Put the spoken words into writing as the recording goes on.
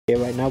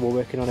now we're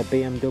working on a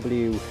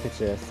BMW,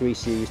 it's a 3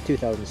 Series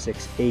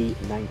 2006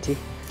 E90,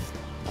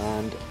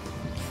 and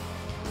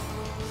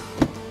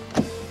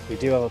we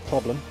do have a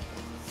problem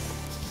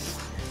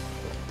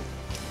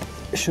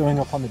showing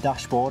up on the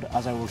dashboard,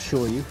 as I will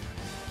show you.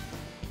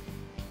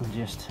 We'll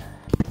just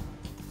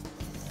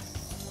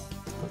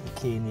put the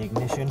key in the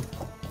ignition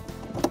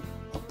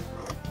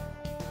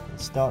and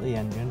start the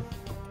engine.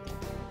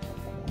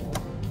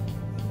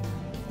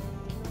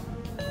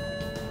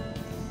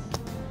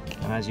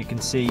 And as you can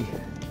see,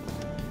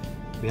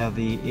 we have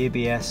the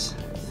ABS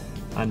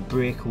and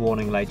brake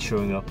warning light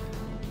showing up,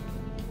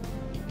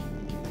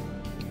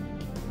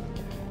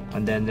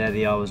 and then there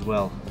they are as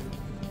well.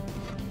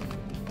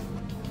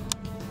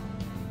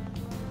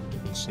 You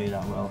can see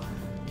that well.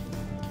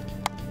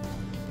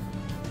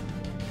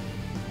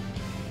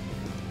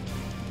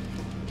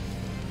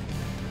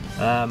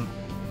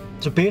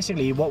 So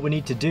basically what we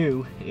need to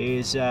do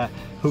is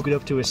hook it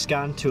up to a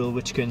scan tool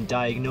which can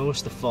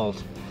diagnose the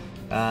fault.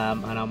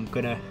 And I'm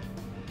going to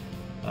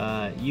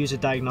use a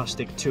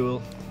diagnostic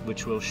tool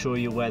which will show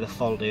you where the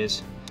fault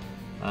is,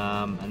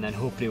 and then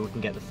hopefully we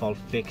can get the fault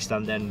fixed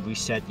and then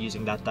reset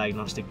using that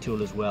diagnostic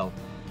tool as well.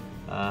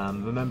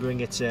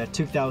 Remembering it's a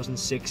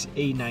 2006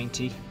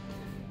 E90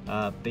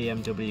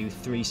 BMW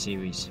 3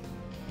 Series.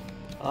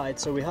 Alright,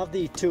 so we have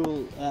the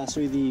tool,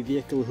 the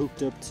vehicle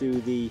hooked up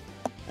to the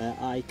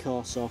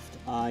iCarSoft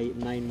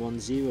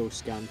i910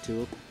 scan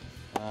tool.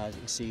 As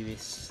you can see,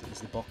 this is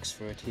the box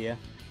for it here.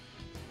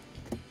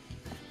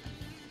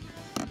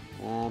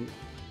 And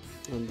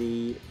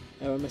the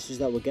error message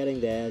that we're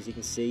getting there, as you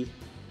can see,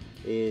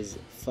 is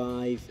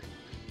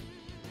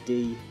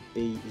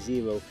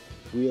 5DB0,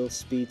 wheel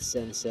speed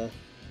sensor,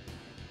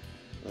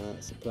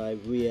 supply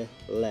rear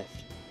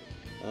left.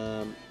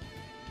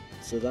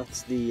 So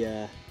that's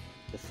the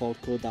fault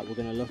code that we're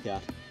going to look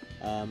at.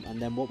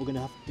 And then what we're going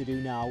to have to do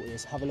now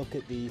is have a look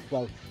at the,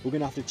 well, we're going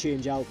to have to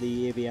change out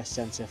the ABS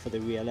sensor for the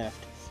rear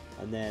left,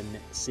 and then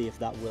see if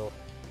that will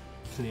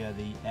clear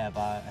the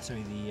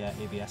the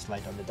ABS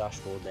light on the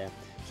dashboard there.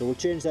 So we'll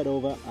change that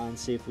over and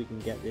see if we can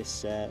get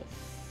this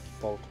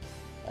fault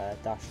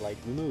dash light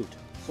removed.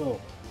 So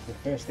the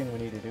first thing we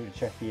need to do to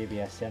check the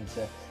ABS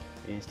sensor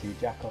is to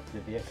jack up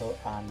the vehicle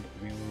and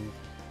remove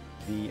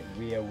the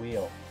rear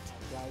wheel.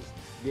 Guys,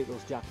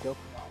 vehicle's jacked up,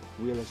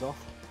 wheel is off,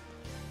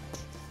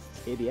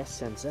 ABS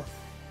sensor.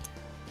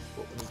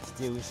 What we need to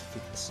do is, if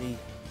you can see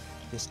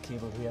this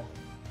cable here,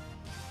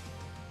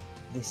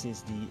 this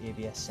is the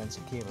ABS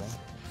sensor cabling.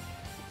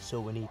 So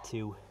we need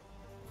to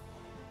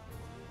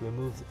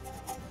remove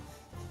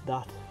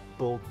that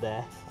bolt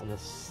there, and the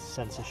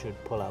sensor should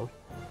pull out.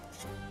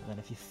 And then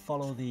if you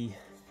follow the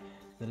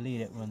lead,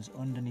 it runs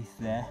underneath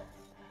there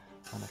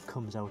and it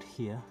comes out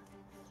here,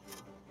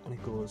 and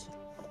it goes,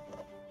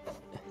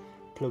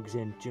 plugs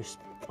in just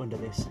under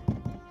this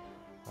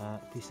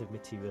piece of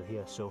material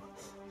here. So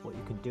what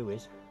you can do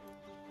is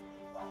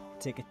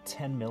take a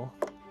 10mm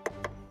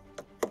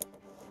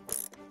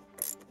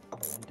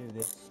and then do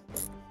this.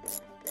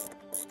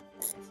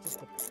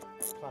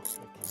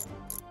 Plastic.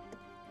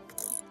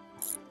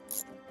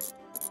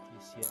 You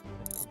see it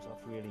comes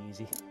off really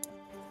easy.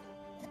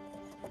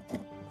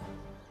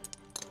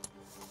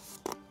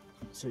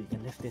 So you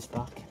can lift this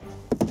back,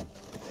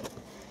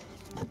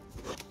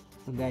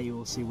 and there you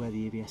will see where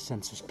the ABS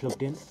sensor is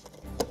plugged in.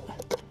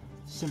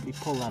 Simply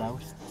pull that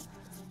out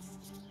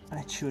and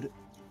it should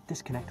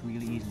disconnect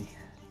really easily.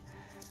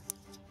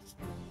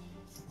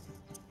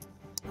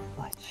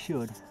 It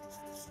should,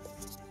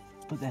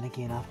 but then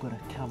again I've got a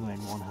camera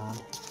in one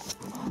hand.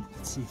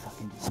 Let's see if I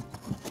can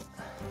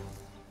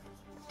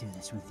do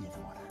this with the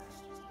other one.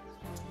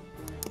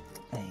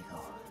 There you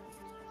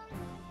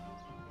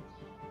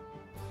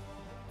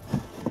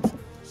go.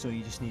 So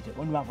you just need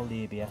to unravel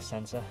the ABS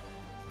sensor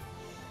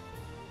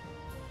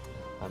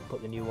and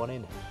put the new one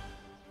in.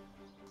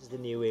 This is the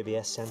new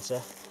ABS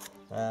sensor.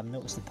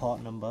 Notice the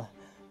part number.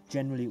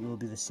 Generally it will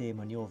be the same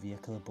on your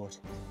vehicle, but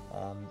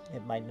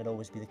it might not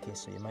always be the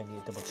case, so you might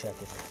need to double check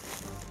it.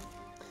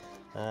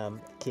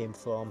 Came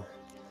from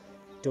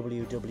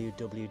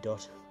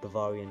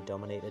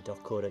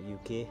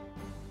www.bavariandominator.co.uk.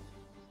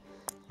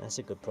 That's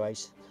a good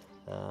price.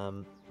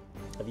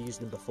 I've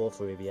used them before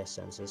for ABS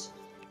sensors,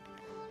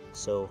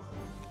 so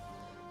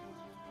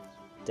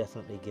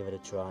definitely give it a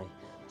try.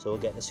 So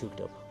we'll get this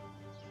hooked up.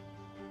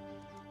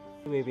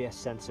 The ABS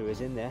sensor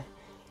is in there,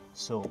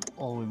 so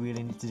all we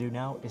really need to do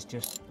now is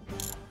just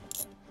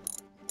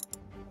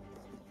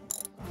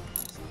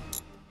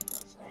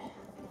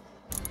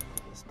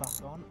this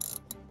back on,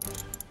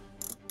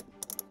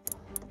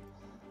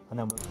 and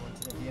then we'll go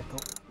into the vehicle,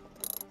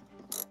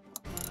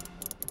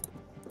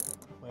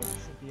 where we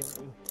should be able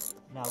to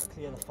now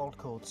clear the fault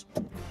codes.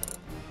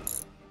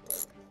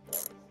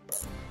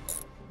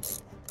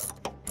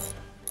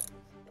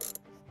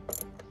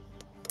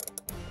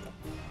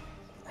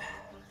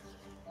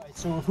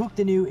 So we've hooked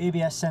the new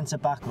ABS sensor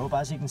back up.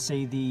 As you can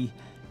see, the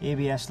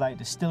ABS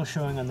light is still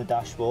showing on the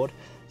dashboard,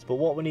 but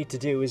what we need to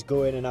do is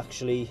go in and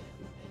actually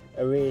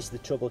erase the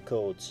trouble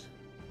codes.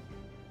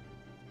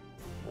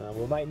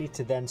 We might need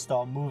to then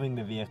start moving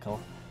the vehicle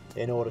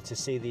in order to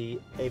see the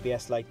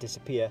ABS light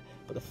disappear,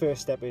 but the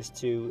first step is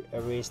to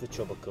erase the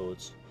trouble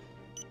codes.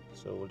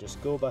 So we'll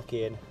just go back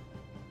in,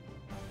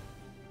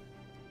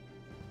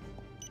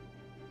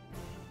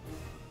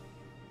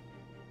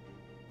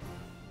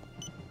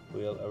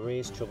 we'll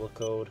erase trouble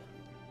code,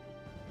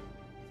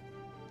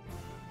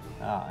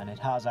 and it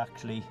has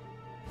actually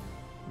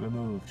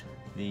removed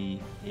the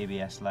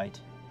ABS light.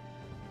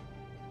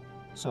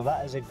 So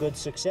that is a good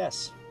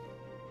success.